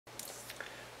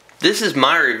This is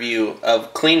my review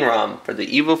of CleanROM for the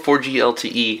EVO 4G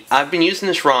LTE. I've been using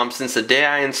this ROM since the day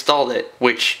I installed it,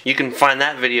 which you can find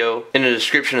that video in the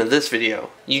description of this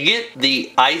video. You get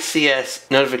the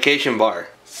ICS notification bar.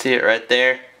 See it right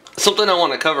there? Something I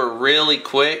want to cover really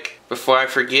quick before I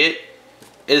forget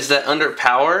is that under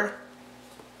power,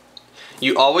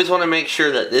 you always want to make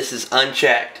sure that this is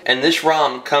unchecked, and this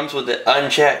ROM comes with it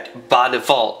unchecked by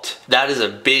default. That is a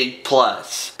big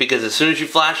plus, because as soon as you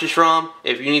flash this ROM,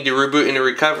 if you need to reboot into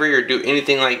recovery or do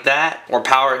anything like that, or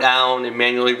power it down and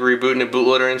manually reboot into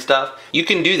bootloader and stuff, you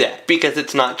can do that because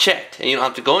it's not checked, and you don't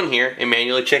have to go in here and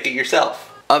manually check it yourself.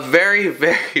 A very,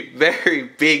 very, very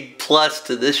big plus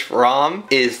to this ROM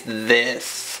is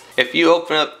this. If you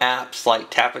open up apps like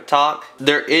Tap and Talk,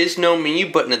 there is no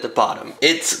menu button at the bottom.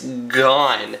 It's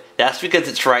gone. That's because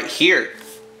it's right here.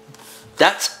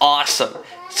 That's awesome.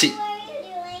 See,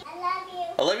 I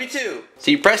love you too.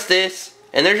 So you press this,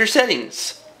 and there's your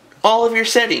settings. All of your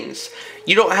settings.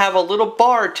 You don't have a little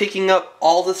bar taking up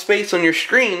all the space on your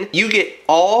screen. You get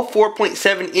all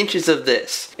 4.7 inches of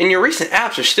this. And your recent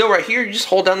apps are still right here. You just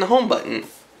hold down the home button.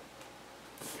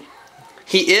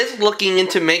 He is looking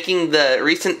into making the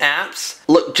recent apps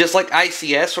look just like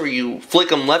ICS, where you flick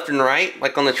them left and right,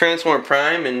 like on the Transformer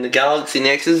Prime and the Galaxy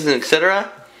Nexus and etc.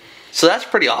 So that's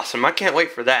pretty awesome. I can't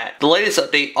wait for that. The latest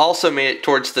update also made it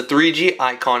towards the 3G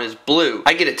icon is blue.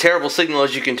 I get a terrible signal,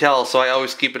 as you can tell, so I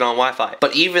always keep it on Wi-Fi.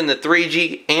 But even the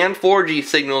 3G and 4G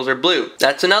signals are blue.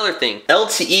 That's another thing.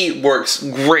 LTE works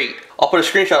great. I'll put a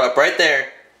screenshot up right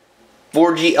there.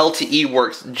 4G LTE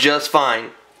works just fine.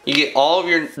 You get all of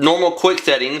your normal quick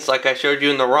settings like I showed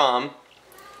you in the ROM.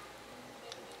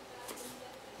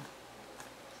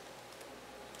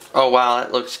 Oh wow,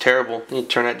 that looks terrible. You need to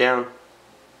turn that down.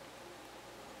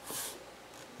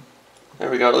 There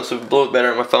we go, it looks a little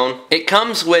better on my phone. It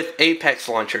comes with Apex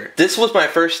Launcher. This was my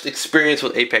first experience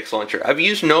with Apex Launcher. I've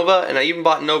used Nova, and I even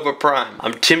bought Nova Prime.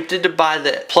 I'm tempted to buy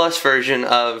the Plus version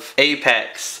of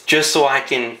Apex just so I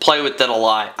can play with it a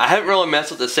lot. I haven't really messed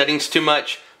with the settings too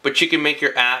much, but you can make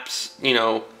your apps, you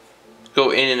know,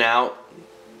 go in and out,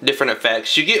 different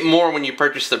effects. You get more when you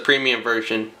purchase the premium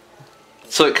version.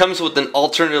 So it comes with an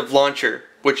alternative launcher,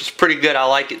 which is pretty good. I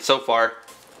like it so far.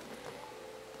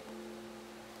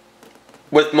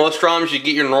 With most ROMs, you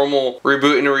get your normal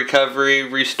reboot into recovery,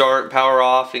 restart, power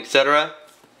off, etc.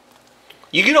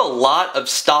 You get a lot of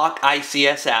stock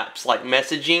ICS apps like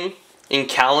messaging and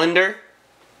calendar.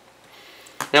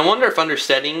 Now I wonder if under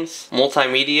settings,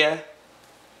 multimedia.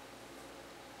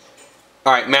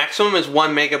 Alright, maximum is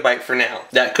 1 megabyte for now.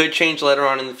 That could change later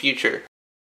on in the future.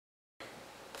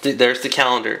 There's the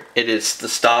calendar. It is the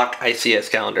stock ICS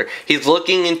calendar. He's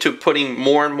looking into putting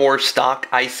more and more stock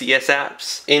ICS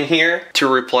apps in here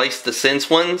to replace the Sense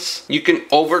ones. You can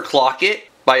overclock it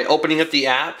by opening up the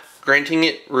app, granting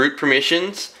it root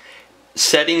permissions,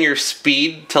 setting your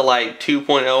speed to like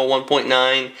 2.0,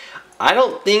 1.9. I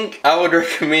don't think I would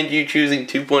recommend you choosing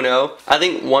 2.0. I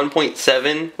think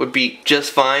 1.7 would be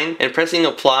just fine, and pressing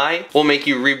apply will make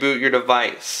you reboot your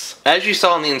device. As you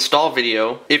saw in the install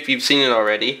video, if you've seen it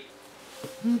already,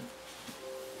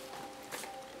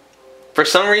 for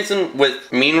some reason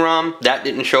with MeanROM that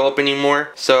didn't show up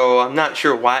anymore, so I'm not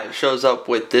sure why it shows up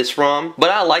with this ROM, but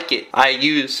I like it. I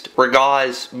used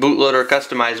Regaw's bootloader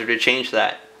customizer to change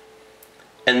that.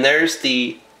 And there's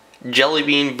the Jelly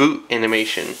Bean boot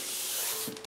animation.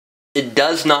 It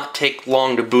does not take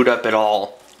long to boot up at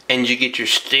all, and you get your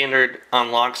standard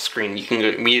unlock screen. You can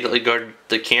immediately go to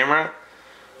the camera,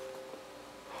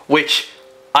 which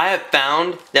I have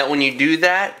found that when you do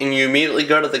that and you immediately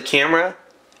go to the camera,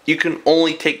 you can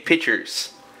only take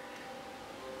pictures.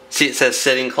 See, it says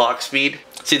setting clock speed.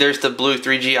 See, there's the blue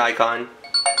 3G icon.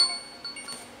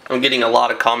 I'm getting a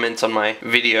lot of comments on my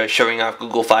video showing off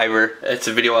Google Fiber. It's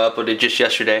a video I uploaded just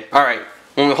yesterday. Alright,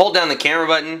 when we hold down the camera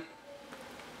button,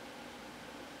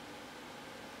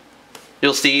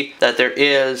 you'll see that there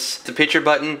is the picture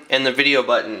button and the video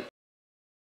button.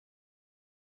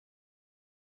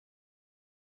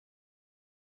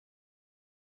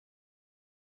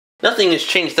 Nothing has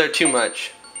changed there too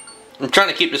much. I'm trying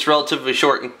to keep this relatively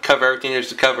short and cover everything there's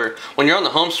to cover. When you're on the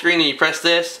home screen and you press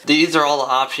this, these are all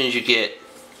the options you get.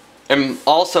 And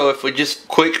also, if we just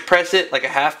quick press it, like a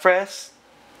half press,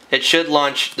 it should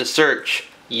launch the search.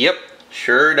 Yep,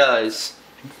 sure does.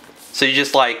 So you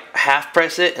just like half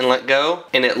press it and let go,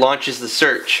 and it launches the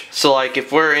search. So like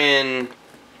if we're in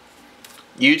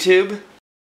YouTube,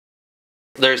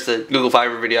 there's the Google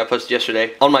Fiber video I posted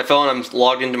yesterday. On my phone, I'm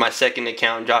logged into my second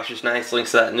account, Josh is Nice,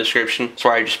 links to that in the description. It's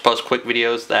where I just post quick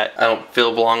videos that I don't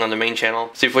feel belong on the main channel.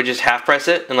 So if we just half press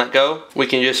it and let go, we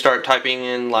can just start typing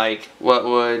in like what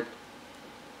would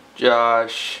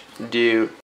Josh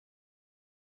do?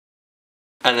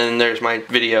 And then there's my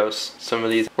videos. Some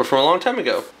of these were from a long time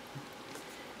ago.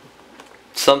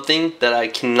 Something that I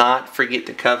cannot forget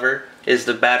to cover is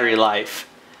the battery life.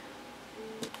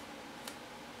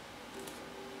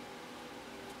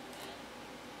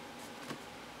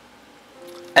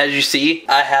 As you see,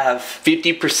 I have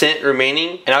 50%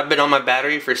 remaining, and I've been on my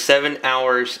battery for 7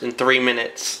 hours and 3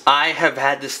 minutes. I have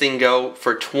had this thing go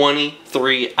for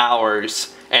 23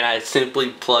 hours, and I simply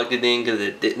plugged it in because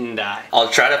it didn't die. I'll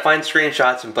try to find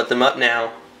screenshots and put them up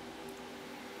now.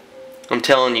 I'm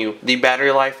telling you, the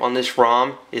battery life on this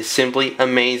ROM is simply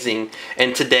amazing.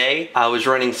 And today, I was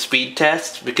running speed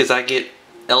tests because I get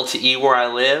LTE where I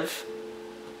live.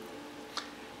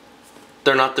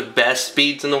 They're not the best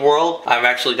speeds in the world. I've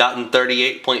actually gotten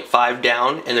 38.5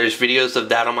 down, and there's videos of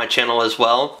that on my channel as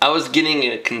well. I was getting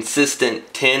a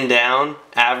consistent 10 down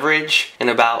average and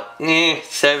about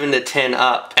 7 to 10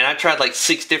 up. And I tried like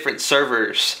 6 different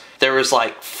servers. There was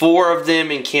like 4 of them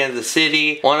in Kansas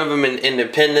City, 1 of them in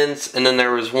Independence, and then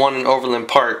there was 1 in Overland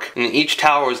Park. And each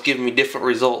tower was giving me different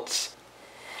results.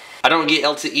 I don't get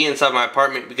LTE inside my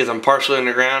apartment because I'm partially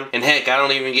underground, and heck, I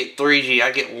don't even get 3G, I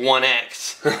get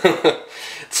 1X.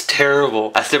 It's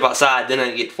terrible. I step outside, then I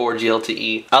get 4G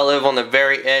LTE. I live on the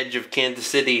very edge of Kansas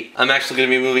City. I'm actually going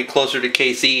to be moving closer to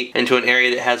KC into an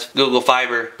area that has Google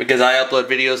Fiber because I upload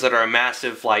videos that are a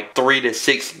massive like 3 to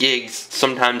 6 gigs,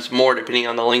 sometimes more depending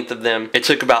on the length of them. It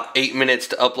took about 8 minutes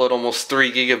to upload almost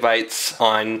 3 gigabytes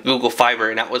on Google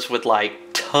Fiber, and that was with like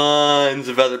tons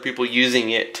of other people using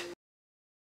it.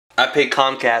 I pay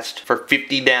Comcast for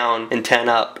 50 down and 10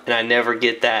 up, and I never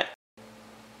get that.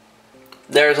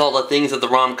 There's all the things that the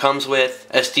ROM comes with.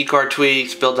 SD card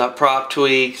tweaks, build-out prop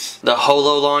tweaks, the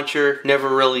Holo launcher.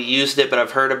 Never really used it, but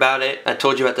I've heard about it. I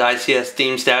told you about the ICS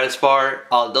theme status bar.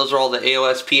 Those are all the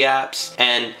AOSP apps,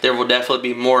 and there will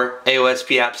definitely be more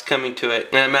AOSP apps coming to it.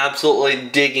 And I'm absolutely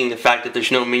digging the fact that there's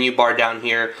no menu bar down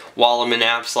here while I'm in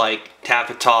apps like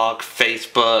Tap Talk,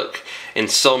 Facebook,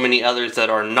 and so many others that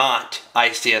are not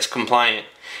ICS compliant.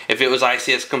 If it was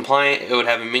ICS compliant, it would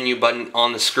have a menu button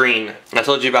on the screen. And I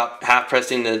told you about half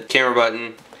pressing the camera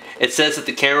button. It says that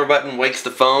the camera button wakes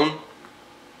the phone.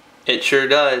 It sure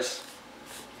does.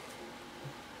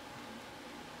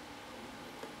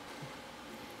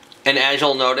 And as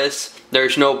you'll notice,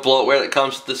 there's no bloatware that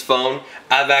comes with this phone.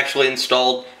 I've actually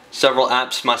installed several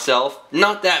apps myself.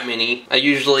 Not that many. I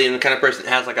usually am the kind of person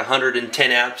that has like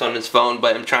 110 apps on his phone,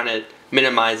 but I'm trying to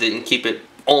minimize it and keep it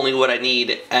only what I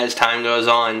need as time goes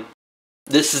on.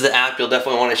 This is the app you'll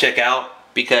definitely want to check out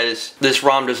because this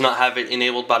ROM does not have it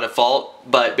enabled by default,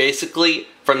 but basically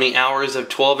from the hours of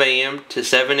 12 a.m. to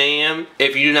 7 a.m.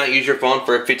 if you do not use your phone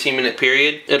for a 15-minute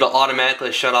period, it'll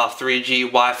automatically shut off 3G,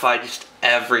 Wi-Fi, just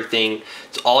everything.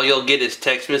 So all you'll get is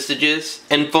text messages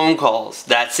and phone calls.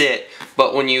 That's it.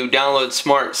 But when you download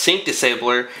Smart Sync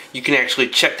Disabler, you can actually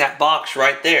check that box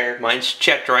right there. Mine's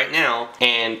checked right now,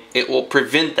 and it will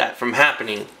prevent that from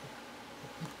happening.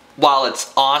 While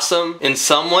it's awesome in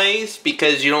some ways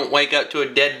because you don't wake up to a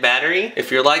dead battery, if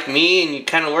you're like me and you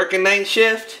kind of work a night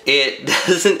shift, it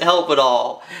doesn't help at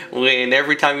all. When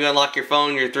every time you unlock your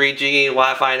phone, your 3G,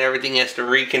 Wi-Fi and everything has to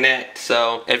reconnect.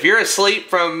 So if you're asleep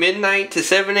from midnight to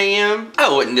 7 a.m.,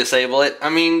 I wouldn't disable it. I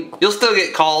mean, you'll still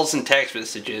get calls and text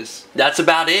messages. That's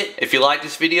about it. If you like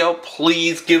this video,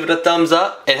 please give it a thumbs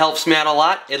up. It helps me out a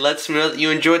lot. It lets me know that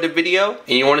you enjoyed the video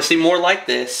and you want to see more like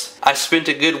this. I spent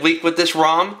a good week with this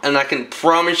ROM, and I can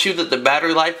promise you that the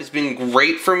battery life has been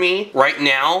great for me. Right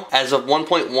now, as of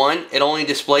 1.1, it only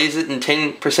displays it in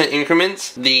 10%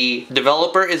 increments. The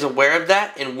developer is aware of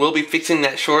that and will be fixing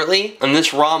that shortly, and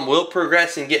this ROM will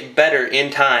progress and get better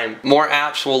in time. More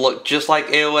apps will look just like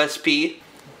AOSP.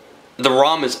 The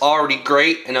ROM is already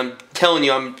great, and I'm telling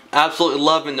you, I'm absolutely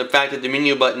loving the fact that the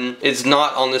menu button is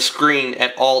not on the screen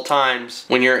at all times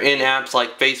when you're in apps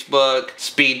like Facebook,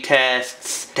 speed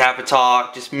tests, Tap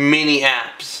Talk, just many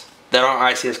apps that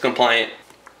aren't ICS compliant.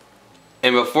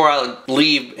 And before I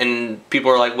leave and people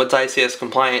are like, what's ICS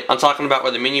compliant? I'm talking about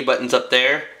where the menu button's up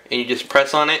there and you just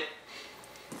press on it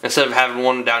instead of having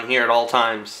one down here at all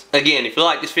times. Again, if you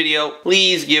like this video,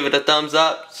 please give it a thumbs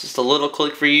up. It's just a little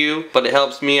click for you, but it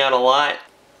helps me out a lot.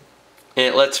 And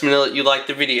it lets me know that you like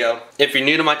the video. If you're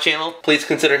new to my channel, please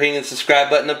consider hitting the subscribe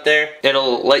button up there.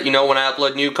 It'll let you know when I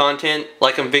upload new content.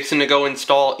 Like I'm fixing to go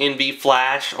install NV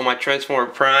Flash on my Transformer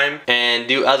Prime and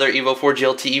do other EVO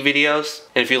 4G LTE videos.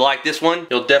 And if you like this one,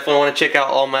 you'll definitely want to check out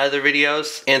all my other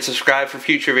videos and subscribe for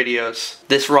future videos.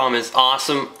 This ROM is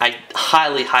awesome. I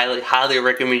highly, highly, highly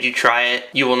recommend you try it.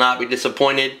 You will not be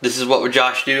disappointed. This is what would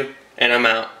Josh do, and I'm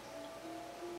out.